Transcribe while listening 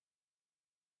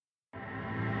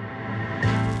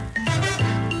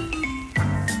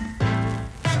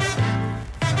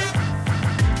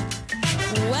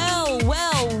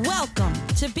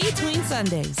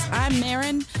Sundays. I'm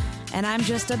Maron, and I'm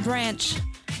just a branch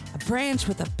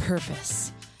with a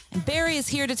purpose. And Barry is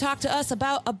here to talk to us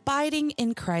about abiding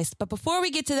in Christ. But before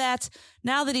we get to that,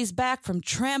 now that he's back from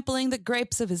trampling the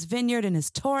grapes of his vineyard in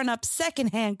his torn up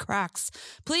secondhand Crocs,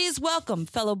 please welcome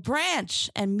fellow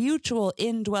branch and mutual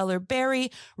indweller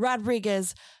Barry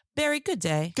Rodriguez. Barry, good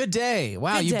day. Good day.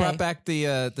 Wow, Good you day. brought back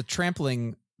the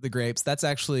trampling the grapes. That's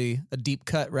actually a deep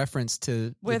cut reference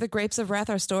to Where the grapes of wrath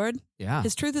are stored. Yeah.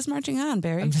 His truth is marching on,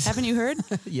 Barry. Haven't you heard?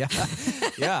 Yeah.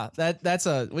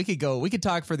 We could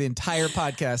talk for the entire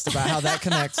podcast about how that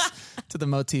connects to the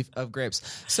motif of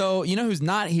grapes. So, you know who's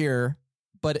not here,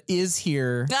 but is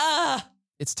here?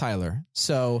 It's Tyler.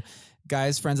 So,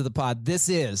 guys, friends of the pod, this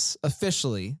is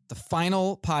officially the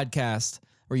final podcast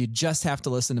where you just have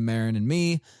to listen to Maron and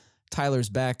me. Tyler's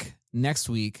back next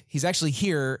week. He's actually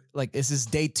here. Like, this is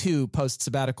day 2 post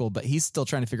sabbatical, but he's still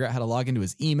trying to figure out how to log into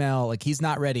his email. Like, he's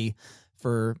not ready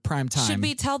for prime time. Should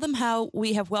we tell them how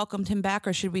we have welcomed him back,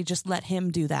 or should we just let him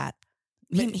do that?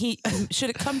 He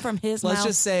should it come from his mouth? Let's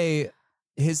just say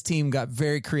his team got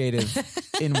very creative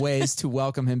in ways to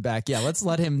welcome him back. Yeah, let's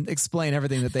let him explain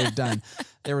everything that they've done.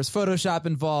 There was Photoshop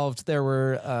involved. There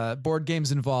were board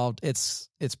games involved. It's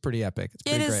pretty epic. It's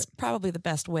pretty great. Probably the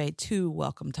best way to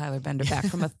welcome Tyler Bender back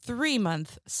from a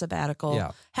 3-month sabbatical.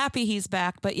 Yeah. Happy he's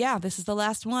back. But yeah, this is the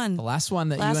last one. The last one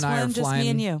that you and I are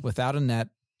flying without a net,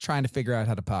 trying to figure out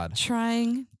how to pod.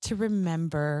 Trying to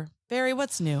remember. Barry,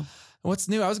 what's new? What's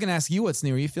new? I was going to ask you what's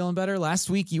new. Are you feeling better? Last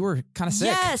week you were kind of sick.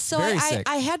 Yes, so sick.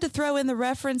 I had to throw in the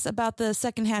reference about the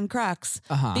secondhand Crocs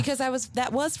because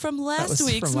that was from last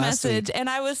week's message, and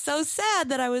I was so sad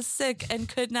that I was sick and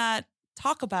could not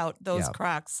talk about those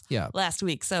Crocs last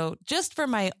week. So just for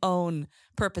my own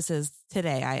purposes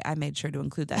today, I made sure to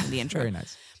include that in the intro. Very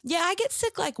nice. Yeah, I get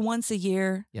sick like once a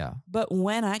year. Yeah, but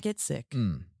when I get sick,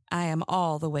 I am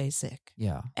all the way sick.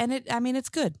 Yeah, and it's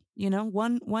good. You know,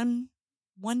 one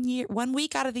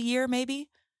week out of the year, maybe,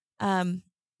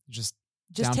 just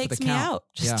takes me out.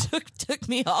 Took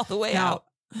me all the way out.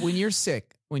 When you're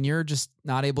sick, when you're just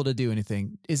not able to do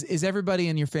anything, is everybody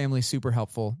in your family super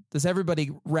helpful? Does everybody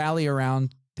rally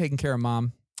around taking care of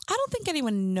mom? I don't think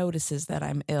anyone notices that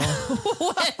I'm ill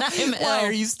when I'm ill. Why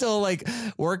are you still like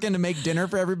working to make dinner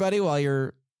for everybody while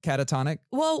you're catatonic?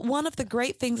 Well, one of the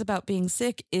great things about being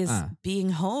sick is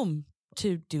being home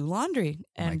to do laundry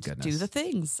and do the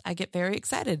things. I get very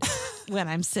excited when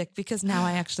I'm sick because now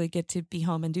I actually get to be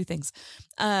home and do things.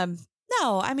 No,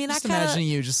 I mean, just imagining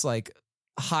you just like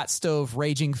hot stove,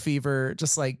 raging fever,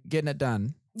 just like getting it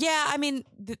done. Yeah, I mean,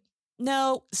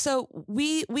 no. So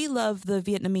we love the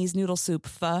Vietnamese noodle soup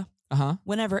pho.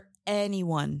 Whenever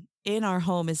anyone in our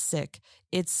home is sick,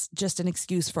 it's just an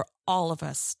excuse for all of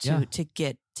us to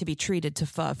be treated to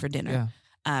pho for dinner. Yeah.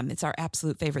 It's our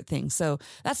absolute favorite thing. So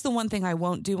that's the one thing I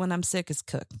won't do when I'm sick is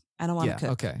cook. I don't want to cook.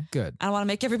 Okay, good. I don't want to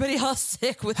make everybody else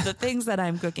sick with the things that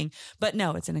I'm cooking. But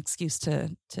no, it's an excuse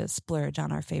to splurge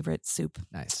on our favorite soup.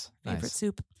 Favorite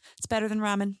soup. It's better than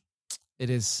ramen. It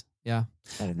is. Yeah.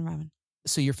 It's better than ramen.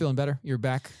 So you're feeling better? You're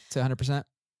back to 100%?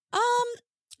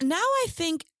 Now I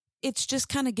think it's just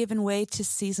kind of given way to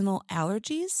seasonal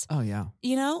allergies. Oh, yeah.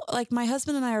 You know, like my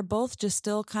husband and I are both just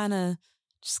still kind of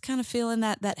feeling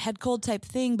that head cold type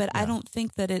thing, but I don't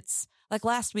think that it's like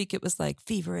last week it was like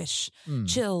feverish,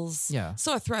 chills,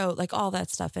 sore throat, like all that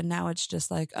stuff. And now it's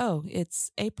just like, oh,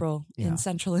 it's April in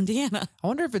central Indiana. I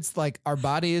wonder if it's like our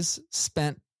bodies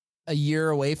spent a year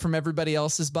away from everybody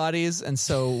else's bodies. And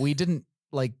so we didn't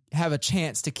like have a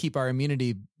chance to keep our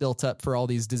immunity built up for all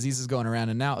these diseases going around.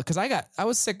 And now, because I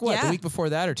was sick, the week before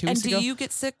that or 2 weeks ago? And do you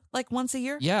get sick like once a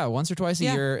year? Yeah, once or twice a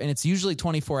year. And it's usually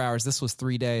 24 hours. This was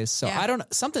 3 days. So I don't know.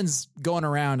 Something's going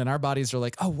around and our bodies are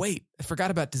like, oh, wait, I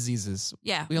forgot about diseases.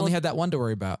 Yeah. We only had that one to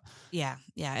worry about. Yeah.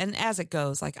 Yeah. And as it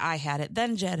goes, like I had it,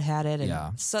 then Jed had it.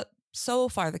 And so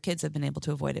far the kids have been able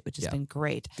to avoid it, which has been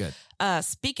great. Good.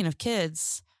 Speaking of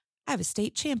kids, I have a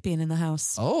state champion in the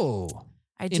house. Oh,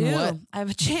 I do. I have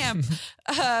a champ.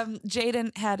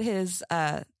 Jaden had his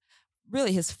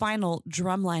final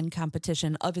drumline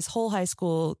competition of his whole high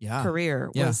school career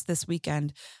was this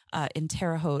weekend in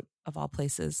Terre Haute, of all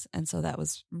places. And so that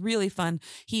was really fun.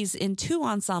 He's in 2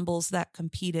 ensembles that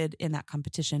competed in that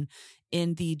competition.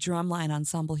 In the drumline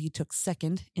ensemble, he took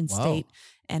 2nd in state.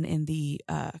 And in the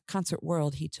concert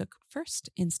world, he took 1st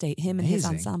in state, him and his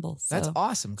ensemble. So that's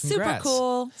awesome. Congrats.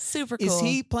 Super cool. Is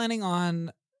he planning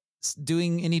on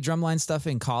doing any drumline stuff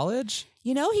in college?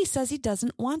 You know, he says he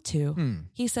doesn't want to.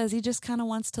 He says he just kind of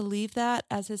wants to leave that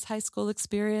as his high school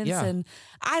experience. Yeah. And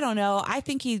I don't know. I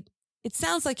think it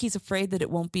sounds like he's afraid that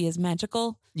it won't be as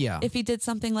magical if he did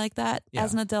something like that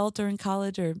as an adult or in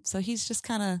college. So he's just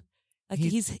kind of Like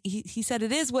he said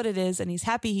it is what it is, and he's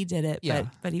happy he did it,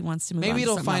 but he wants to move on. Maybe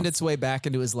to it'll find else. its way back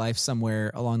into his life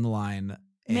somewhere along the line.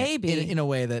 Maybe. In a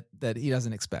way that he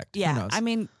doesn't expect. Yeah. Who knows? I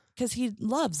mean, because he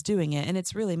loves doing it, and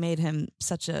it's really made him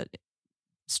such a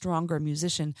stronger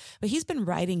musician. But he's been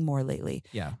writing more lately.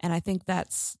 Yeah. And I think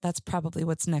that's probably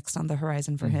what's next on the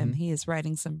horizon for him. He is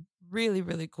writing some really,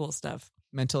 really cool stuff.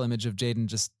 Mental image of Jaden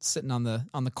just sitting on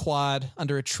the quad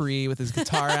under a tree with his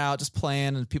guitar out, just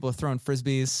playing, and people are throwing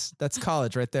frisbees. That's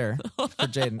college right there for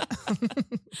Jaden.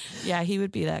 Yeah, he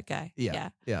would be that guy. Yeah.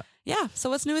 So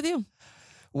what's new with you?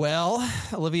 Well,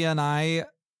 Olivia and I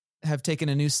have taken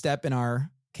a new step in our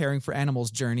caring for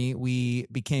animals journey. We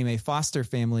became a foster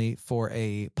family for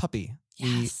a puppy.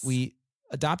 Yes. We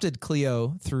adopted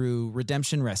Cleo through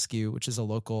Redemption Rescue, which is a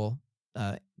local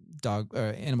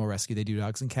animal rescue. They do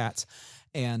dogs and cats.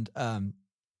 And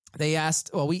they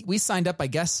asked, well, we signed up, I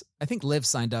guess. I think Liv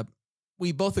signed up.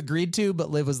 We both agreed to,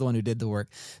 but Liv was the one who did the work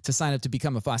to sign up to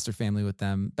become a foster family with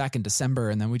them back in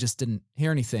December. And then we just didn't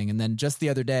hear anything. And then just the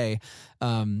other day,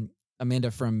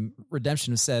 Amanda from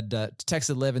Redemption said,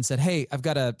 texted Liv and said, hey, I've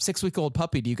got a 6-week-old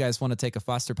puppy. Do you guys want to take a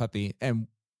foster puppy? And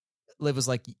Liv was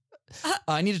like,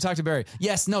 I need to talk to Barry.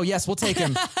 Yes, we'll take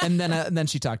him. And then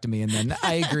she talked to me, and then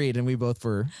I agreed, and we both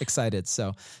were excited.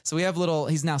 So we have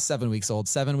he's now 7 weeks old,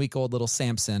 7-week-old little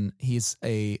Samson. He's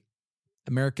a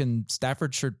American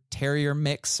Staffordshire Terrier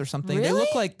mix or something. Really?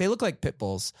 They look like pit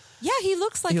bulls. Yeah, he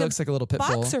looks like a little pit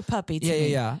bull. Boxer puppy to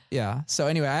me. Yeah. So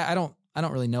anyway, I don't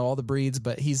really know all the breeds,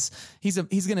 but he's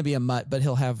going to be a mutt, but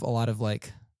he'll have a lot of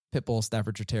like pit bull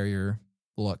Staffordshire Terrier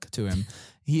look to him.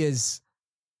 He is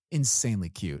insanely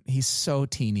cute. He's so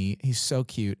teeny. He's so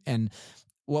cute. And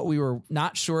what we were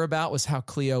not sure about was how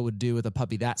Cleo would do with a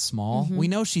puppy that small. We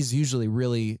know she's usually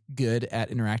really good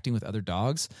at interacting with other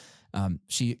dogs.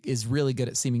 She is really good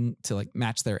at seeming to like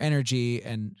match their energy.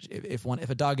 And if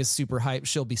a dog is super hype,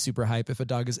 she'll be super hype. If a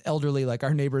dog is elderly, like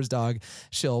our neighbor's dog,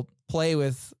 she'll play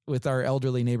with our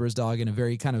elderly neighbor's dog in a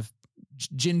very kind of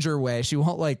ginger way. She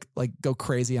won't like go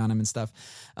crazy on him and stuff.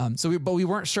 But we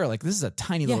weren't sure. Like, this is a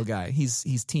tiny little guy. He's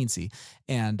teensy,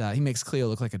 and he makes Cleo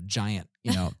look like a giant,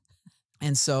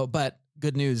 And so, but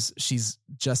good news, she's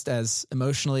just as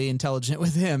emotionally intelligent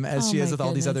with him as she is with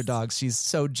all these other dogs. She's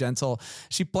so gentle.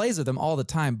 She plays with him all the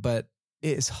time, but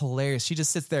it is hilarious. She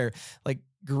just sits there like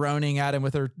groaning at him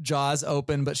with her jaws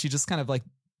open, but she just kind of like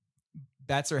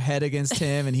bats her head against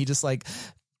him, and he just like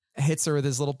hits her with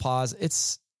his little paws.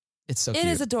 It's so cute. It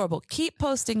is adorable. Keep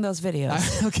posting those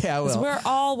videos. Okay, I will. We're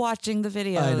all watching the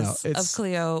videos of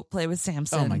Cleo play with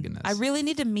Samson. Oh my goodness. I really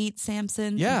need to meet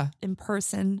Samson in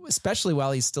person. Especially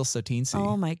while he's still so teensy.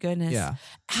 Oh my goodness. Yeah.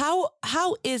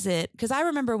 How is it? Because I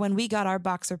remember when we got our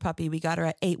boxer puppy, we got her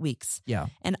at 8 weeks. Yeah.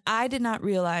 And I did not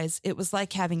realize it was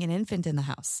like having an infant in the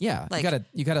house. Yeah. Like,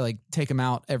 you gotta like take him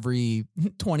out every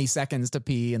 20 seconds to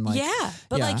pee and like. Yeah.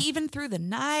 But like even through the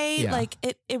night, like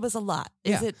it was a lot.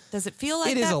 Does it feel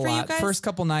like it that is a for lot. you guys? First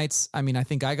couple nights, I mean, I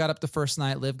think I got up the first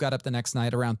night, Liv got up the next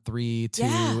night around 3, 2,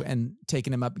 and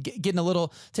taking him up,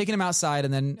 taking him outside,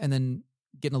 and then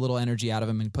getting a little energy out of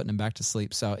him and putting him back to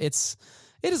sleep. So it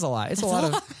is a lot. It's a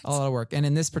lot of work. And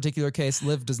in this particular case,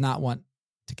 Liv does not want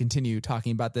to continue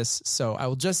talking about this. So I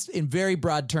will just in very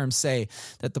broad terms say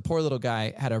that the poor little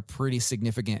guy had a pretty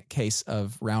significant case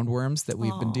of roundworms that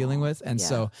we've been dealing with. And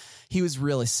so he was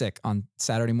really sick on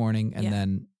Saturday morning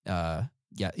and then,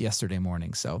 yesterday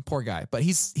morning. So poor guy, but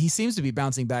he seems to be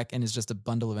bouncing back and is just a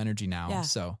bundle of energy now.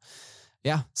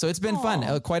 Yeah. So it's been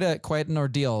fun. Quite an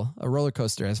ordeal, a roller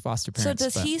coaster as foster parents. So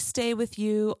does he stay with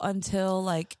you until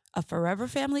like a forever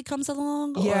family comes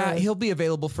along? Yeah, he'll be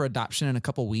available for adoption in a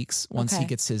couple weeks once he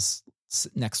gets his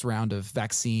next round of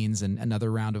vaccines and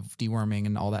another round of deworming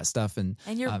and all that stuff. And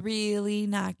you're really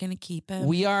not going to keep him?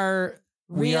 We are.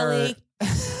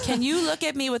 Can you look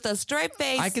at me with a straight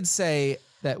face? I could say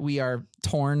that we are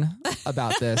torn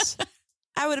about this.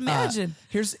 I would imagine.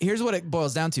 Here's what it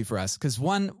boils down to for us. Because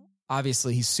one,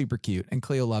 obviously he's super cute and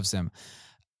Cleo loves him.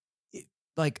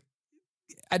 Like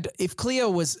if Cleo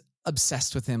was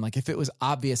obsessed with him, like if it was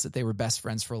obvious that they were best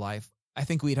friends for life, I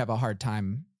think we'd have a hard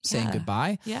time saying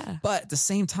goodbye. Yeah. But at the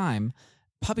same time,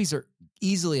 puppies are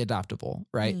easily adoptable,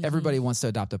 right? Mm-hmm. Everybody wants to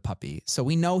adopt a puppy. So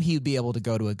we know he'd be able to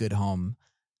go to a good home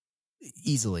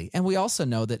easily. And we also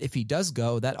know that if he does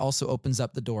go, that also opens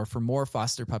up the door for more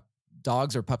foster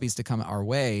dogs or puppies to come our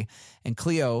way. And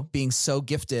Cleo, being so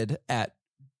gifted at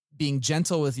being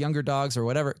gentle with younger dogs or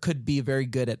whatever, could be very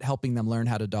good at helping them learn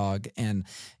how to dog and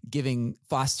giving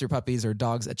foster puppies or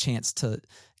dogs a chance to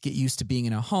get used to being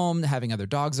in a home, having other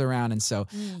dogs around. And so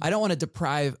I don't want to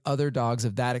deprive other dogs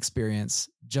of that experience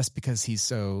just because he's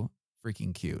so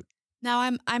freaking cute.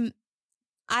 Now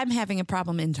I'm having a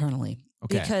problem internally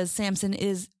because Samson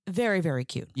is very, very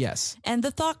cute. Yes. And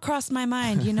the thought crossed my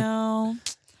mind,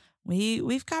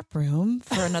 we've got room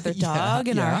for another dog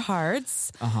in our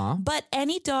hearts. But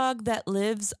any dog that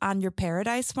lives on your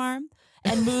paradise farm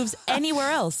and moves anywhere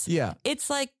else, it's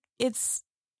like it's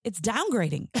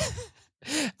downgrading.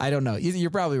 I don't know.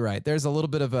 You're probably right. There's a little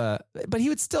bit of but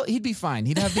he'd be fine.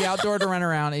 He'd have the outdoor to run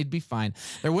around. He'd be fine.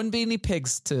 There wouldn't be any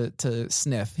pigs to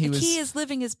sniff. He is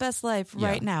living his best life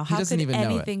right now. How could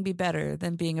anything be better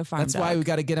than being a farm dog? That's why we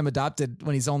got to get him adopted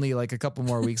when he's only like a couple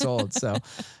more weeks old. So,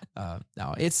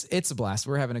 no, it's a blast.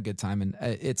 We're having a good time. And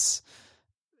it's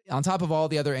on top of all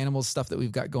the other animals stuff that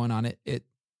we've got going on. It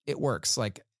works.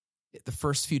 Like the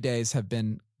first few days have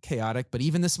been chaotic, but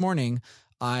even this morning,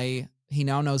 he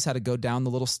now knows how to go down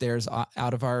the little stairs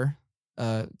out of our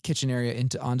kitchen area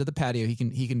onto the patio. He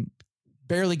can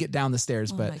barely get down the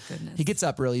stairs, but he gets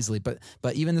up real easily. But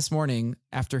even this morning,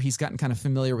 after he's gotten kind of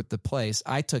familiar with the place,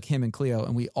 I took him and Cleo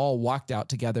and we all walked out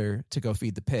together to go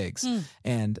feed the pigs.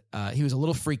 And he was a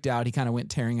little freaked out. He kind of went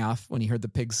tearing off when he heard the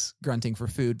pigs grunting for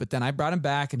food. But then I brought him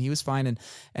back and he was fine.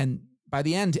 And by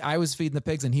the end, I was feeding the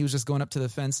pigs and he was just going up to the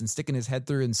fence and sticking his head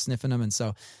through and sniffing them. And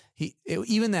so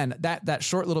even then, that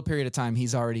short little period of time,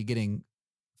 he's already getting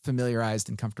familiarized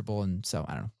and comfortable. And so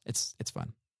I don't know. It's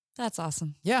fun. That's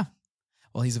awesome. Yeah.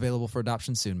 Well, he's available for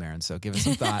adoption soon, Maron. So give it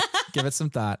some thought. Give it some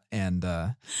thought, and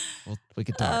we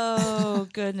could talk. Oh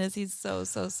goodness, he's so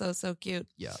cute.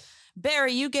 Yeah.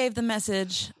 Barry, you gave the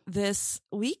message this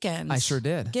weekend. I sure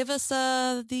did. Give us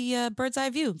the bird's eye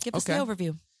view. Give us the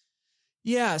overview.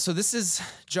 Yeah. So this is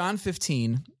John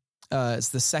 15. It's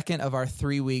the second of our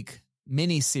 3-week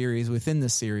mini series within the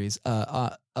series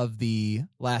of the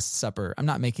Last Supper. I'm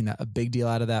not making that a big deal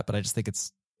out of that, but I just think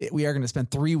we are going to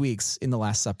spend 3 weeks in the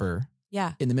Last Supper.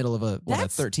 Yeah. In the middle of a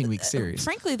 13-week series.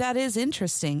 Frankly, that is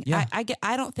interesting. Yeah.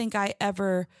 I don't think I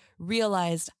ever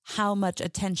realized how much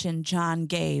attention John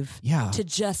gave to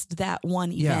just that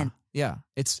one event. Yeah.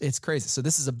 It's crazy. So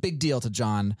this is a big deal to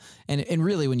John. And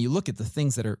really, when you look at the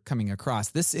things that are coming across,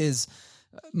 this is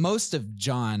most of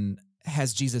John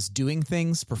has Jesus doing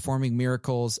things, performing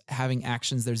miracles, having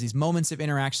actions. There's these moments of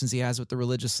interactions he has with the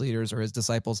religious leaders or his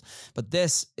disciples. But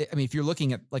this, I mean, if you're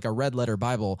looking at like a red letter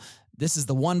Bible, this is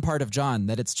the one part of John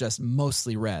that it's just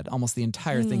mostly read. Almost the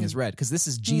entire thing is read because this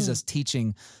is Jesus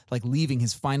teaching, like leaving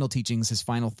his final teachings, his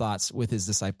final thoughts with his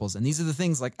disciples. And these are the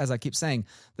things, like as I keep saying,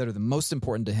 that are the most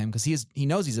important to him because he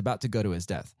knows he's about to go to his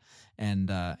death.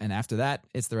 And after that,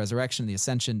 it's the resurrection, the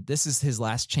ascension. This is his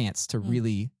last chance to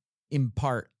really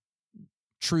impart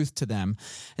truth to them.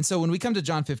 And so when we come to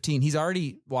John 15, he's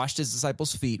already washed his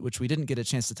disciples' feet, which we didn't get a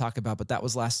chance to talk about, but that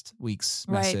was last week's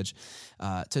message.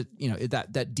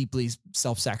 That deeply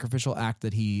self-sacrificial act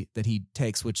that he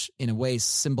takes, which in a way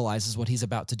symbolizes what he's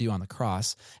about to do on the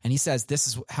cross. And he says, this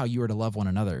is how you are to love one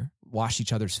another, wash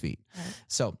each other's feet. Right.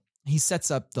 So he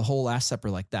sets up the whole Last Supper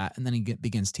like that, and then he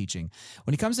begins teaching.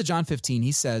 When he comes to John 15,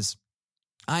 he says,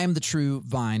 I am the true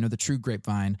vine or the true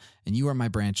grapevine, and you are my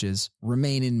branches.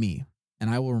 Remain in me, and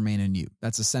I will remain in you.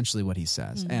 That's essentially what he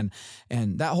says. Mm-hmm.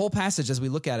 And that whole passage, as we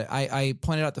look at it, I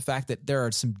pointed out the fact that there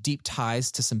are some deep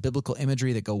ties to some biblical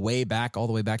imagery that go way back, all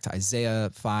the way back to Isaiah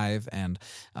 5 and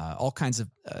all kinds of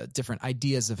different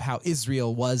ideas of how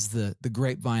Israel was the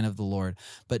grapevine of the Lord.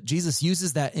 But Jesus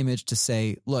uses that image to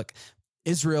say, look,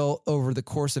 Israel over the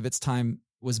course of its time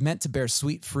was meant to bear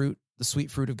sweet fruit, the sweet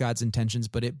fruit of God's intentions,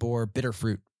 but it bore bitter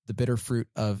fruit, the bitter fruit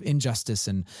of injustice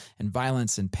and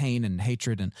violence and pain and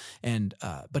hatred.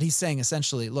 But he's saying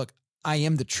essentially, look, I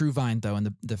am the true vine though,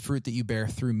 and the fruit that you bear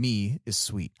through me is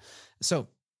sweet. So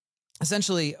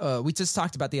essentially, we just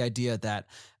talked about the idea that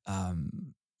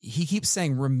he keeps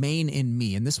saying remain in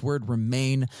me. And this word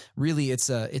remain, really it's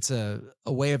a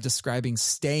way of describing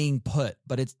staying put,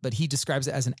 but he describes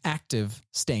it as an active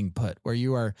staying put, where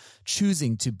you are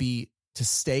choosing to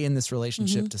stay in this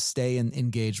relationship, to stay and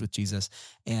engage with Jesus.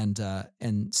 And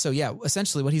so, yeah,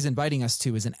 essentially what he's inviting us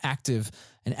to is an active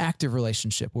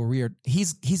relationship where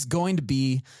he's going to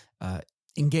be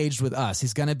engaged with us.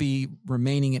 He's going to be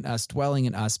remaining in us, dwelling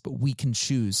in us, but we can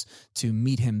choose to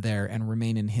meet him there and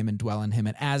remain in him and dwell in him.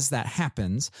 And as that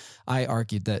happens, I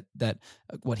argued that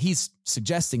what he's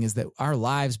suggesting is that our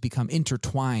lives become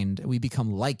intertwined. We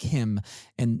become like him.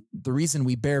 And the reason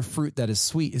we bear fruit that is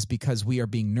sweet is because we are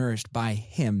being nourished by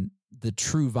him, the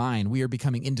true vine. We are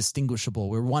becoming indistinguishable.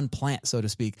 We're one plant, so to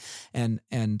speak. And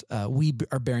we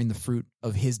are bearing the fruit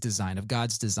of his design, of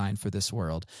God's design for this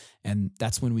world. And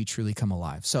that's when we truly come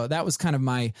alive. So that was kind of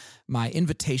my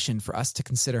invitation for us to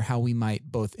consider how we might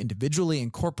both individually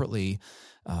and corporately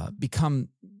become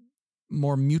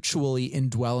more mutually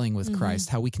indwelling with Christ,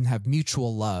 how we can have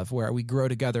mutual love where we grow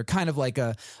together, kind of like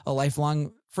a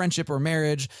lifelong friendship or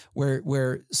marriage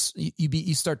where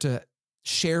you start to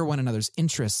share one another's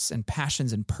interests and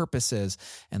passions and purposes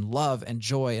and love and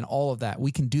joy and all of that.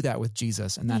 We can do that with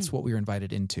Jesus, and that's what we were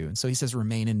invited into. And so he says,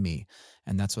 remain in me.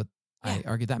 And that's what I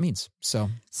argue that means. So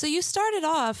you started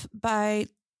off by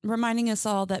reminding us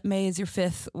all that May is your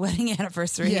 5th wedding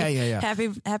anniversary. Yeah.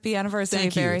 Happy anniversary,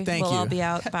 Barry. Thank you. We'll all be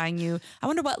out buying you. I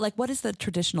wonder what is the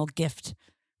traditional gift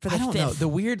for the 5th? I don't know. They're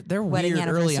weird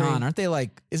early on. Aren't they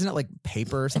isn't it like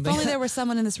paper or something? If only there was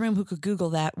someone in this room who could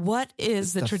Google that. What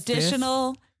is the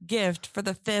traditional gift for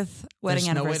the 5th wedding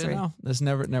anniversary? There's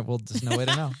no way to know. There's no way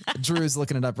to know. Drew's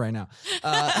looking it up right now.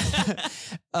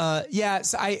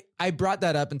 So I brought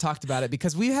that up and talked about it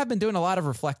because we have been doing a lot of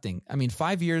reflecting. I mean,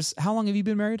 5 years. How long have you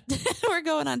been married? We're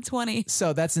going on 20.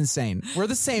 So that's insane. We're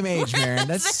the same age, Maron.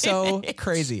 That's so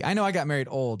crazy. I know I got married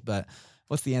old, but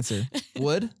what's the answer?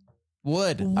 Wood. All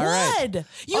right.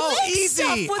 You make easy.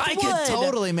 Stuff with I wood. could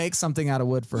totally make something out of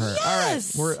wood for her.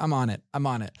 Yes. All right. I'm on it.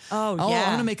 Oh, yeah. I'm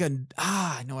going to make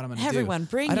I know what I'm going to do. Everyone,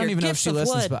 bring I don't your even know if gifts she of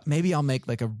listens, wood. but maybe I'll make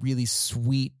like a really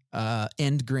sweet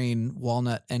end grain,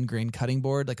 walnut end grain cutting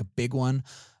board, like a big one.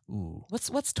 Ooh.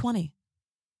 What's 20?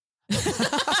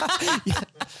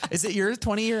 Is it your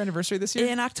 20-year anniversary this year?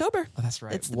 In October. Oh, that's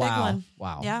right. It's the big one.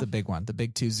 Wow. Yeah. The big one, the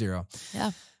big 20.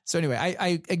 Yeah. So anyway,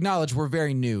 I acknowledge we're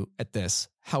very new at this.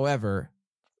 However,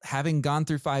 having gone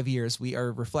through 5 years, we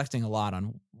are reflecting a lot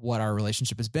on what our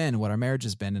relationship has been, what our marriage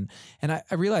has been. And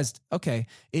I realized, okay,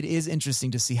 it is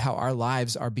interesting to see how our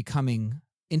lives are becoming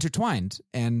intertwined.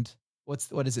 And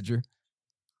what is it, Drew?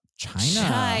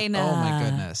 China. Oh my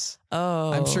goodness.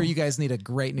 Oh. I'm sure you guys need a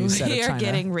great new set of China. We are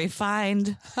getting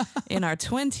refined in our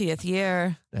 20th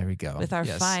year. There we go. With our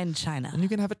fine China. And you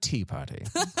can have a tea party.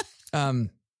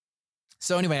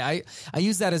 So anyway, I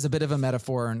use that as a bit of a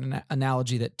metaphor and an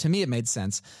analogy that to me it made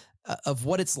sense of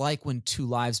what it's like when two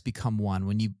lives become one,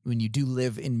 when you do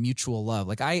live in mutual love.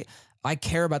 Like I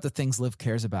care about the things Liv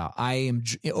cares about. I am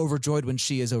overjoyed when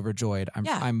she is overjoyed.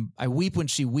 I weep when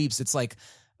she weeps. It's like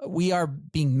we are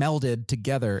being melded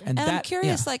together. And I'm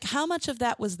curious, like how much of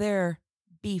that was there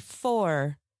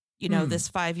before, this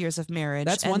 5 years of marriage?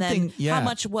 That's one thing. Yeah. How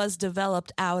much was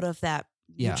developed out of that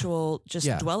mutual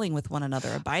dwelling with one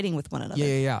another, abiding with one another?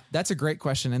 Yeah. That's a great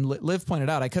question. And Liv pointed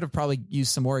out, I could have probably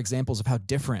used some more examples of how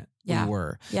different we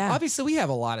were. Yeah. Obviously, we have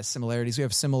a lot of similarities. We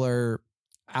have similar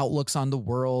outlooks on the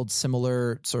world,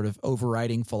 similar sort of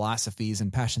overriding philosophies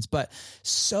and passions, but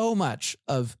so much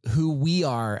of who we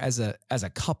are as a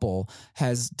couple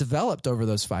has developed over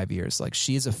those 5 years. Like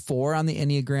she is a 4 on the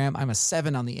Enneagram. I'm a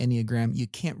 7 on the Enneagram. You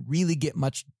can't really get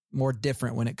much more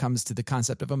different when it comes to the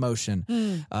concept of emotion.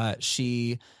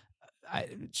 She's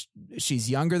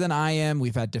younger than I am.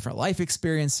 We've had different life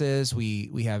experiences.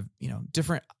 We have,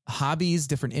 different hobbies,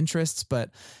 different interests, but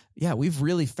yeah, we've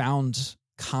really found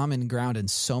common ground in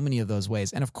so many of those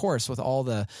ways. And of course, with all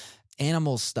the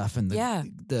animal stuff and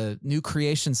the new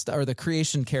creation stuff or the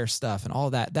creation care stuff and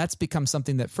all that, that's become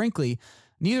something that frankly,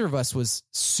 neither of us was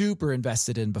super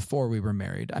invested in before we were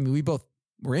married. I mean, we both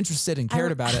were interested and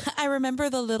cared about it. I remember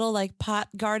the little pot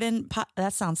garden.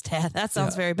 That sounds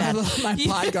very bad. My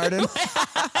pot garden.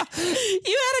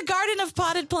 You had a garden of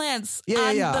potted plants on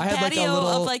the I had patio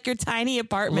of your tiny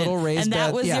apartment. Little raised and that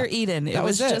bed. was your Eden. It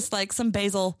was just like some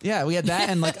basil. Yeah, we had that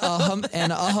and like a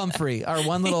Humphrey, our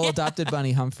one little adopted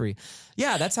bunny Humphrey.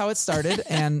 Yeah, that's how it started.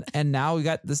 And now we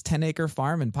got this 10-acre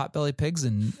farm and potbelly pigs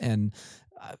and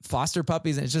foster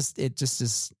puppies. And it just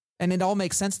is. And it all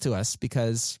makes sense to us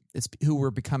because it's who we're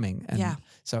becoming. And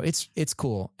so it's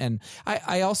cool. And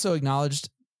I also acknowledged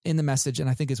in the message, and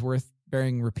I think it's worth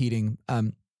repeating,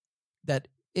 that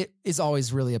it is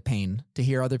always really a pain to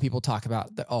hear other people talk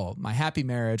about my happy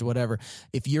marriage, whatever.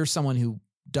 If you're someone who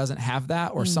doesn't have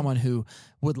that or someone who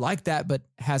would like that, but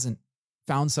hasn't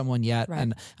found someone yet. Right.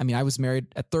 And I mean, I was married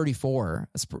at 34.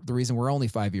 That's the reason we're only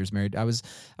 5 years married. I was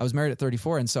married at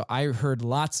 34. And so I heard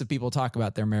lots of people talk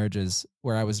about their marriages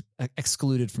where I was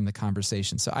excluded from the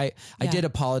conversation. So I did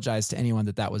apologize to anyone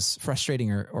that was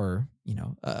frustrating or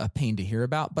a pain to hear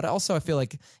about. But also I feel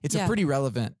like it's a pretty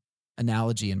relevant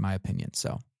analogy in my opinion.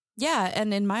 So. Yeah.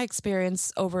 And in my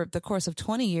experience over the course of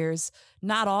 20 years,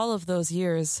 not all of those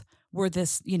years were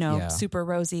this, super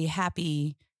rosy,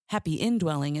 happy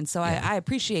indwelling. And so I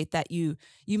appreciate that you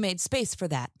made space for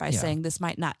that by saying this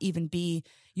might not even be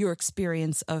your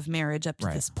experience of marriage up to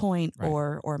this point,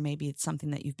 or maybe it's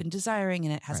something that you've been desiring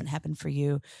and it hasn't happened for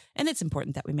you. And it's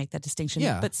important that we make that distinction.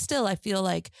 Yeah. But still, I feel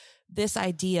like this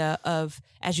idea of,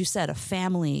 as you said, a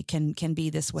family can be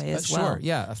this way as well. Sure,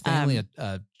 yeah, a family,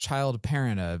 a child, a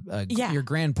parent, your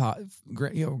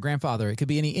grandfather. It could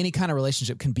be any kind of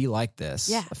relationship can be like this.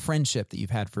 Yeah. A friendship that you've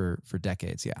had for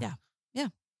decades. Yeah. Yeah.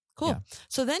 Cool. Yeah.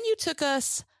 So then you took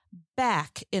us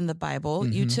back in the Bible.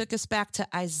 You took us back to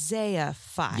Isaiah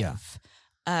 5.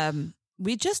 Yeah.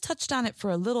 We just touched on it for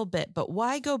a little bit, but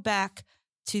why go back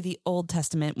to the Old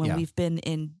Testament when we've been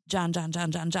in John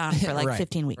for like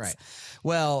 15 weeks? Right.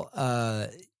 Well,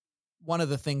 one of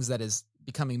the things that is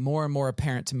becoming more and more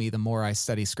apparent to me the more I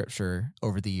study scripture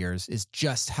over the years is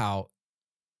just how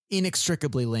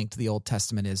inextricably linked the Old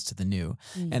Testament is to the New,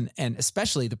 and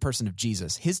especially the person of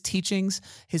Jesus. His teachings,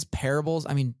 his parables,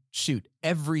 I mean, shoot,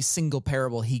 every single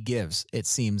parable he gives, it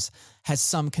seems, has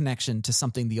some connection to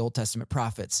something the Old Testament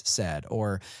prophets said,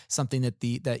 or something that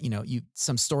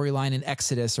some storyline in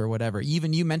Exodus or whatever.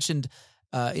 Even you mentioned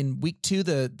in week 2,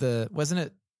 was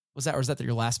that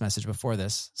your last message before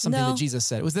this? Something that Jesus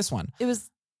said. It was this one. It was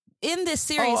in this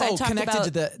series. I talked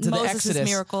connected about to the Moses' Exodus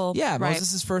miracle. Yeah,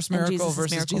 Moses' first miracle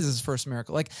versus miracle. Jesus' first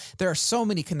miracle. Like, there are so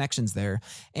many connections there.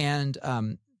 And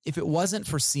if it wasn't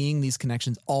for seeing these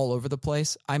connections all over the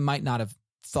place, I might not have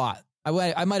thought,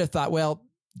 I might have thought, well,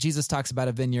 Jesus talks about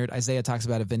a vineyard, Isaiah talks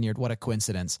about a vineyard, what a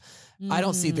coincidence. I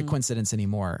don't see the coincidence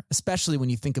anymore, especially when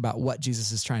you think about what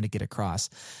Jesus is trying to get across.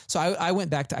 So I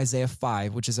went back to Isaiah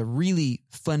 5, which is a really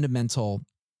fundamental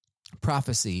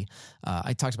prophecy.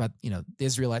 I talked about, the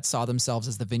Israelites saw themselves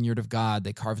as the vineyard of God.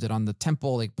 They carved it on the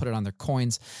temple. They put it on their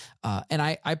coins. And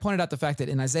I pointed out the fact that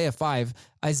in Isaiah 5,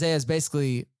 Isaiah is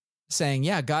basically saying,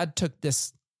 yeah, God took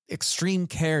this extreme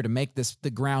care to make the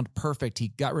ground perfect. He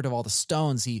got rid of all the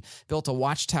stones. He built a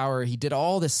watchtower. He did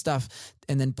all this stuff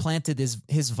and then planted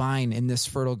his vine in this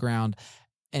fertile ground.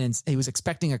 And he was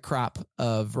expecting a crop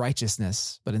of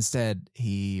righteousness, but instead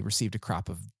he received a crop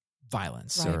of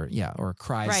violence or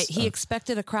cries. Right. He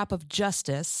expected a crop of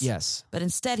justice. Yes. But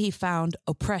instead he found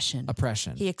oppression.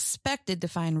 He expected to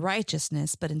find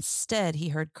righteousness, but instead he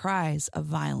heard cries of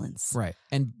violence. Right.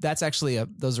 And that's actually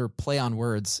those are play on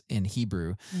words in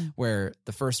Hebrew, where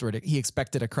the first word, he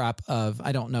expected a crop of,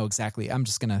 I don't know exactly.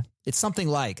 It's something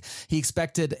like he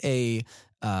expected a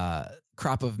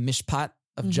crop of mishpat,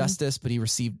 of justice, but he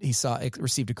received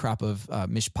a crop of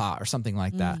mishpat or something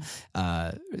like that.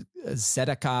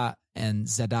 Zedekah and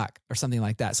Zedek or something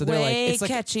like that. So they're it's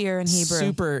like catchier in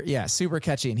Hebrew. Super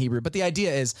catchy in Hebrew. But the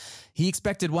idea is he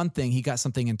expected one thing, he got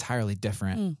something entirely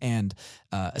different. And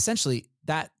essentially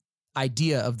that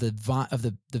idea of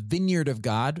the vineyard of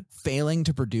God failing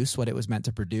to produce what it was meant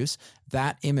to produce,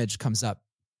 that image comes up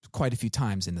quite a few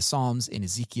times in the Psalms, in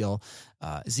Ezekiel.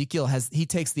 Ezekiel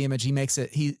takes the image, he makes it,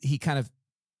 he kind of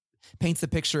paints the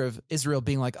picture of Israel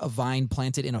being like a vine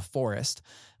planted in a forest,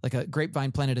 like a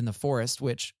grapevine planted in the forest,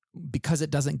 which, because it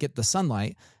doesn't get the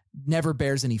sunlight, never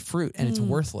bears any fruit and it's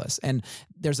worthless. And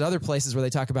there's other places where they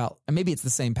talk about, and maybe it's the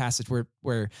same passage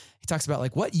where he talks about,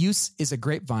 like, what use is a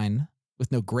grapevine with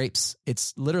no grapes?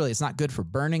 It's not good for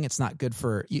burning. It's not good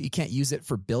for, you can't use it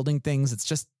for building things. It's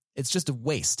just a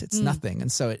waste. It's nothing.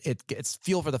 And so it's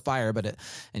fuel for the fire, but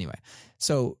anyway.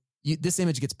 So this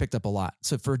image gets picked up a lot.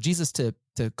 So for Jesus to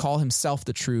call himself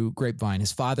the true grapevine,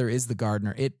 his father is the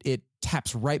gardener, it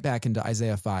taps right back into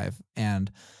Isaiah 5.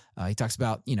 And he talks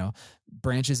about,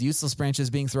 useless branches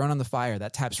being thrown on the fire.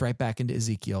 That taps right back into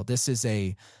Ezekiel. This is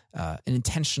an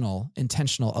intentional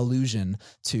allusion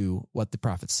to what the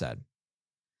prophet said.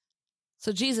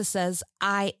 So Jesus says,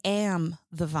 I am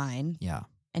the vine. Yeah.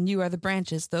 And you are the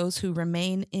branches. Those who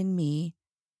remain in me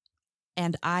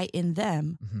and I in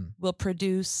them will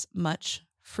produce much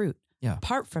fruit. Yeah.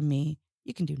 Apart from me,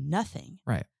 you can do nothing.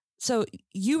 Right. So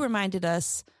you reminded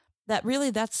us that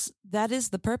really that is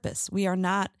the purpose. We are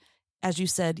not, as you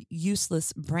said,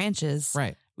 useless branches.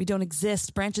 Right. We don't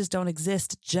exist. Branches don't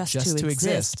exist just to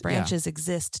exist. Branches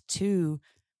exist to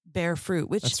bear fruit,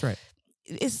 which that's right.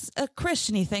 is a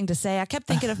Christian-y thing to say. I kept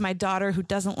thinking of my daughter who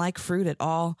doesn't like fruit at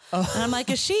all. And I'm like,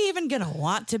 is she even going to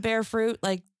want to bear fruit?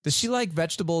 Like, does she like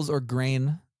vegetables or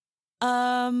grain?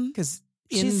 Because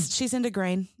she's into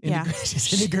grain.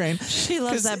 She's into grain. She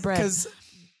loves that bread. Because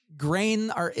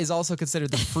grain is also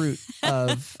considered the fruit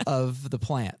of the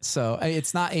plant. So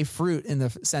it's not a fruit in the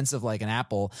sense of like an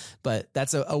apple, but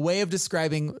that's a way of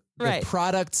describing the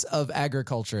products of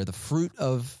agriculture, the fruit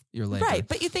of your labor. Right.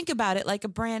 But you think about it, like a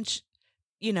branch,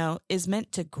 is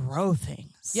meant to grow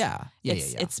things. Yeah.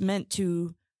 It's meant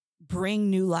to bring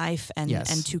new life and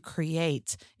to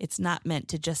create. It's not meant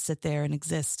to just sit there and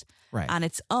exist on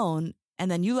its own. And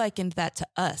then you likened that to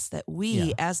us, that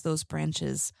we, as those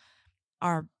branches,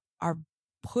 are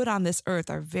put on this earth,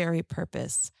 our very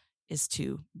purpose is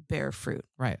to bear fruit.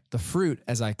 Right. The fruit,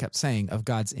 as I kept saying, of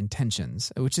God's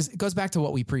intentions, it goes back to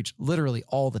what we preach literally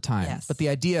all the time. Yes. But the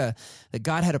idea that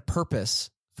God had a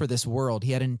purpose for this world,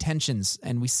 he had intentions,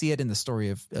 and we see it in the story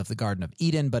of the Garden of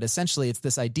Eden, but essentially it's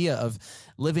this idea of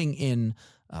living in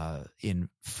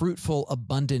fruitful,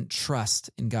 abundant trust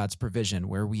in God's provision,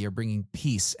 where we are bringing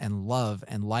peace and love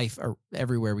and life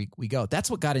everywhere we go.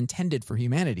 That's what God intended for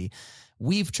humanity.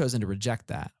 We've chosen to reject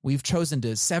that. We've chosen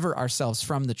to sever ourselves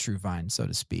from the true vine, so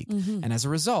to speak. Mm-hmm. And as a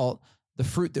result, the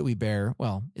fruit that we bear,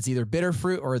 well, it's either bitter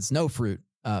fruit or it's no fruit,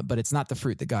 but it's not the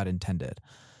fruit that God intended.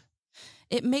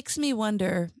 It makes me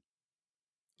wonder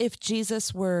if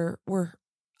Jesus were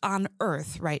on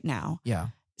earth right now,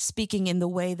 speaking in the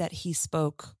way that he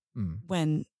spoke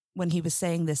when he was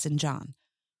saying this in John,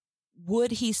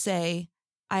 would he say,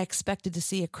 I expected to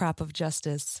see a crop of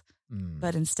justice,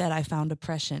 but instead I found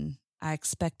oppression. I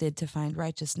expected to find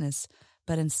righteousness,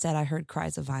 but instead I heard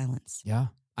cries of violence. Yeah,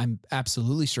 I'm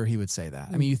absolutely sure he would say that.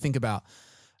 I mean, you think about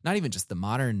not even just the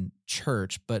modern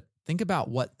church, but think about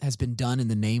what has been done in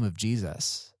the name of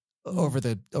Jesus over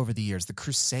the years, the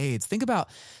Crusades. Think about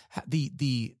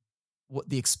the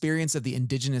experience of the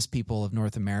indigenous people of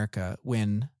North America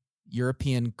when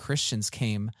European Christians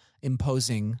came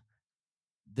imposing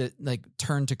the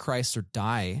turn to Christ or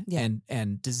die,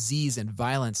 and disease and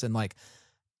violence, and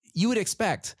you would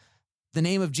expect the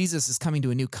name of Jesus is coming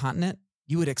to a new continent.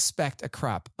 You would expect a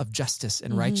crop of justice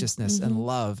and righteousness and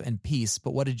love and peace.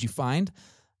 But what did you find?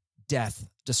 Death,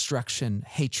 destruction,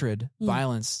 hatred,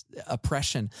 violence,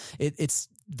 oppression. It's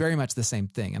very much the same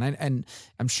thing. And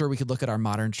I'm sure we could look at our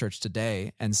modern church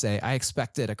today and say, I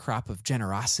expected a crop of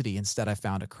generosity. Instead, I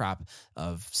found a crop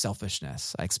of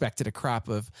selfishness. I expected a crop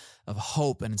of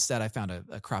hope, and instead I found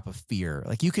a crop of fear.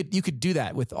 You could do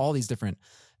that with all these different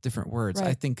words. Right.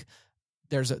 I think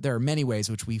there are many ways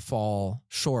which we fall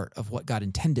short of what God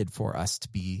intended for us to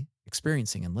be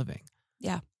experiencing and living.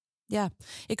 Yeah. Yeah.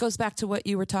 It goes back to what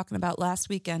you were talking about last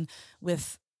weekend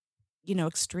with,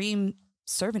 extreme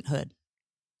servanthood,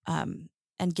 and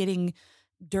getting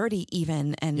dirty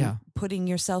even, and putting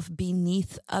yourself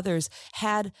beneath others.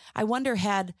 Had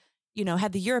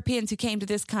the Europeans who came to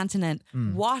this continent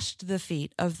washed the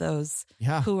feet of those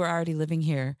who were already living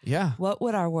here, what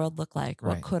would our world look like?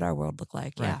 Right. What could our world look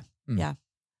like? Right.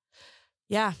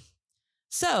 Yeah.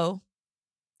 So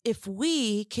if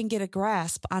we can get a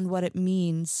grasp on what it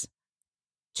means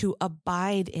to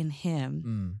abide in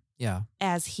him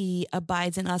as he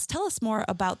abides in us, tell us more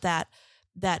about that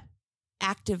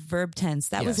active verb tense.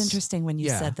 That was interesting when you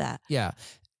said that. Yeah.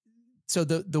 So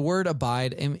the word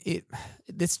abide,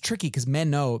 it's tricky because men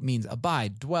know it means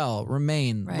abide, dwell,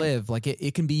 remain, live.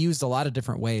 It can be used a lot of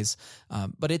different ways,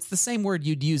 but it's the same word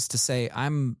you'd use to say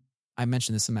I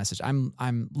mentioned this in the message.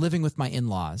 I'm living with my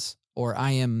in-laws, or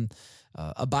I am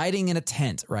abiding in a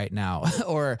tent right now,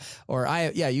 or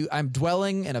I'm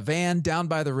dwelling in a van down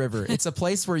by the river. It's a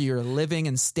place where you're living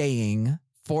and staying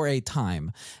for a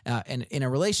time. And in a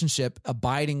relationship,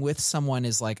 abiding with someone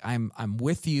is like, I'm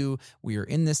with you. We are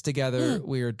in this together.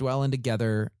 We are dwelling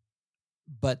together.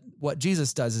 But what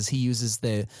Jesus does is he uses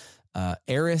the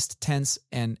aorist tense,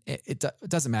 and it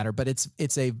doesn't matter, but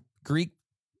it's a Greek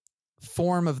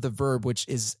form of the verb, which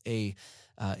is it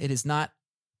is not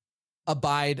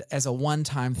abide as a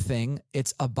one-time thing.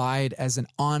 It's abide as an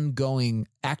ongoing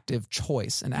active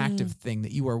choice, an active thing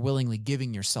that you are willingly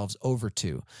giving yourselves over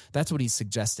to. That's what he's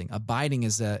suggesting. Abiding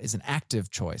is an active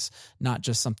choice, not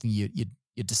just something you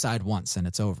decide once and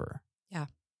it's over. Yeah.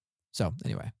 So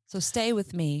anyway. So stay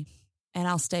with me and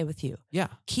I'll stay with you. Yeah.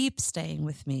 Keep staying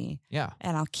with me. Yeah.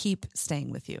 And I'll keep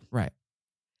staying with you. Right.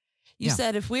 You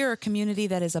said if we are a community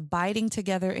that is abiding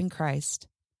together in Christ,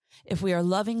 if we are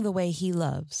loving the way he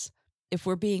loves, if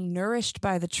we're being nourished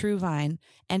by the true vine,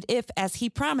 and if, as he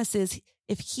promises,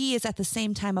 if he is at the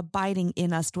same time abiding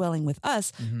in us, dwelling with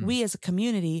us, we as a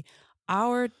community,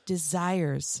 our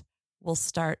desires will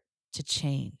start to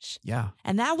change. Yeah.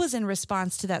 And that was in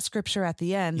response to that scripture at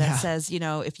the end that says,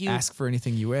 if you ask for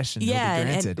anything you wish and it'll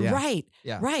be granted.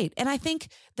 Right. And I think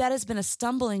that has been a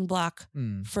stumbling block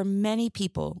for many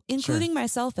people, including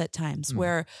myself at times,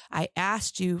 where I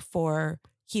asked you for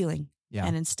healing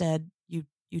and instead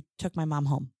you took my mom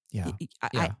home. Yeah.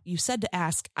 You said to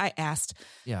ask, I asked.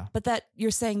 Yeah. But that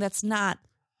you're saying that's not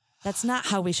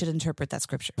how we should interpret that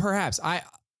scripture. Perhaps.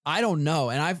 I don't know.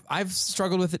 And I've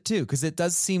struggled with it too, because it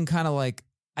does seem kind of like,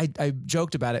 I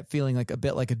joked about it feeling like a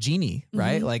bit like a genie,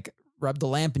 right? Like rub the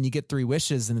lamp and you get 3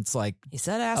 wishes, and it's like, he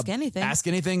said ask anything. Ask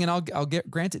anything and I'll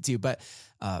grant it to you. But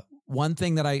one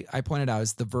thing that I pointed out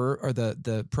is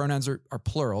the pronouns are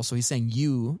plural. So he's saying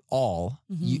you all,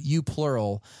 you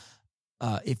plural.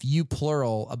 If you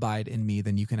plural abide in me,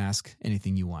 then you can ask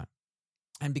anything you want.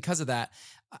 And because of that,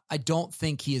 I don't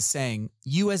think he is saying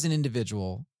you as an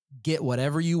individual get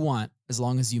whatever you want as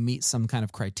long as you meet some kind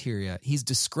of criteria. He's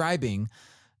describing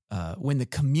when the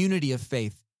community of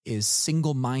faith is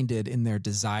single-minded in their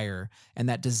desire, and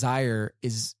that desire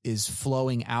is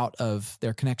flowing out of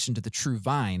their connection to the true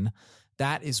vine.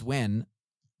 That is when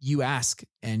you ask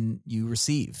and you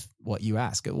receive what you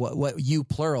ask, what you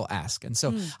plural ask. And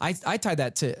so I tied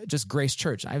that to just Grace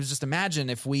Church. I was just imagine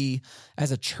if we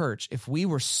as a church, if we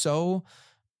were so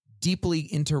deeply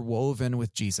interwoven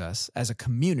with Jesus as a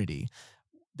community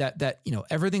that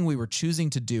everything we were choosing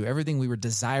to do, everything we were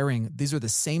desiring, these are the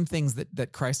same things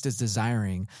that Christ is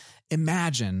desiring.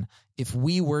 Imagine if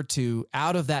we were to,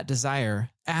 out of that desire,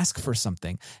 ask for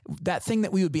something. That thing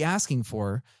that we would be asking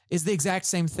for is the exact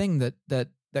same thing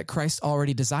that Christ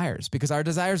already desires, because our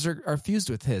desires are fused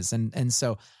with his. And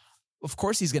so of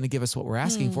course he's going to give us what we're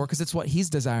asking for, because it's what he's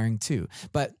desiring too.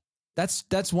 But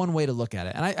that's one way to look at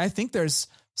it. And I think there's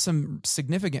some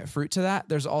significant fruit to that.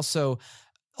 There's also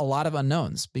a lot of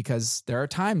unknowns, because there are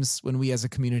times when we as a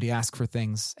community ask for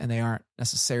things and they aren't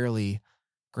necessarily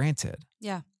granted.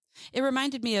 Yeah. It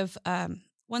reminded me of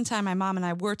one time my mom and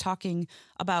I were talking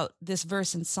about this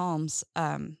verse in Psalms,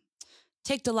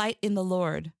 take delight in the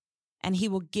Lord and he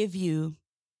will give you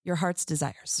your heart's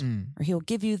desires, or he'll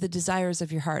give you the desires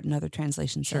of your heart, in other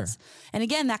translations. Sure. And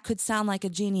again, that could sound like a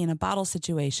genie in a bottle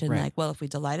situation. Right. Like, well, if we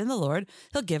delight in the Lord,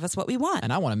 he'll give us what we want.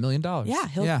 And I want $1 million.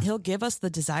 Yeah. He'll give us the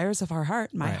desires of our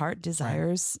heart. My heart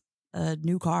desires a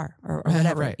new car or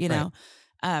whatever, you know?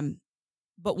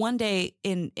 But one day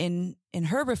in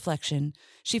her reflection,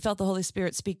 she felt the Holy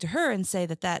Spirit speak to her and say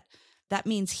that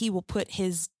means he will put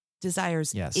his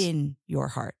desires in your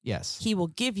heart. Yes. He will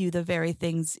give you the very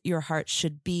things your heart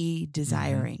should be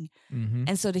desiring. Mm-hmm.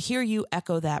 And so to hear you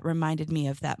echo that reminded me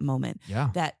of that moment.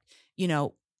 Yeah. That,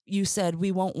 you said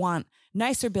we won't want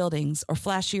nicer buildings or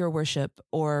flashier worship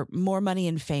or more money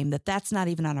and fame, that's not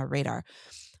even on our radar.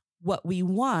 What we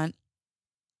want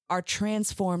are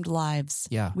transformed lives.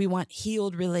 Yeah. We want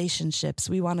healed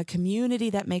relationships. We want a community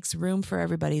that makes room for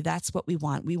everybody. That's what we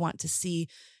want. We want to see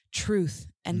truth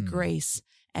and grace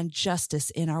and justice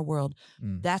in our world.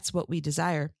 That's what we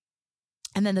desire.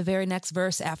 And then the very next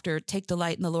verse after, take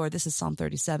delight in the Lord, this is Psalm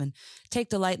 37, take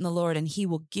delight in the Lord and he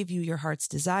will give you your heart's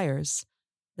desires.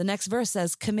 The next verse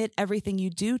says, commit everything you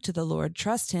do to the Lord,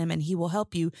 trust him and he will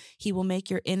help you. He will make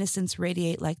your innocence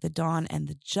radiate like the dawn and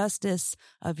the justice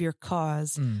of your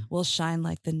cause will shine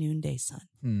like the noonday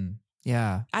sun.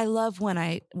 Yeah. I love when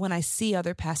I see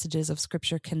other passages of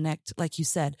scripture connect, like you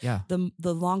said, the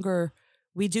longer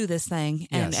we do this thing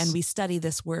and we study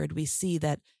this word, we see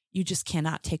that you just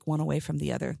cannot take one away from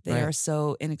the other. They are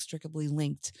so inextricably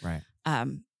linked. Right.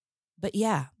 But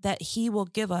yeah, that he will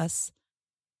give us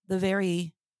the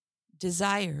very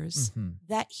desires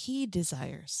that he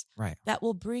desires. Right. That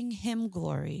will bring him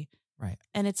glory. Right.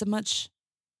 And it's a much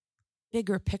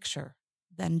bigger picture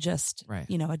than just,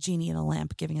 a genie in a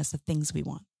lamp giving us the things we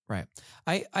want. Right.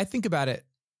 I think about it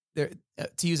there,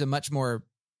 to use a much more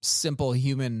simple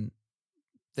human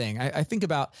thing. I think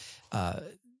about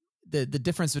the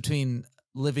difference between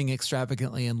living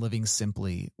extravagantly and living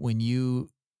simply. When you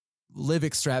live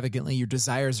extravagantly, your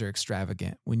desires are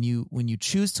extravagant. When you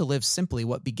choose to live simply,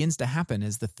 what begins to happen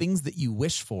is the things that you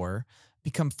wish for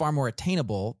become far more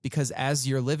attainable, because as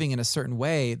you're living in a certain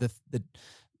way, the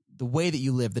way that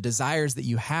you live, the desires that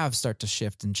you have start to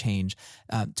shift and change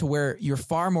to where you're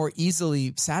far more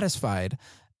easily satisfied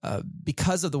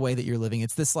because of the way that you're living.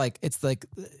 It's like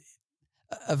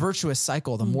a virtuous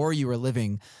cycle. The more you are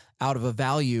living out of a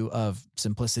value of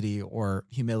simplicity or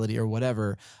humility or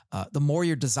whatever, the more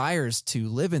your desires to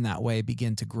live in that way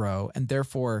begin to grow. And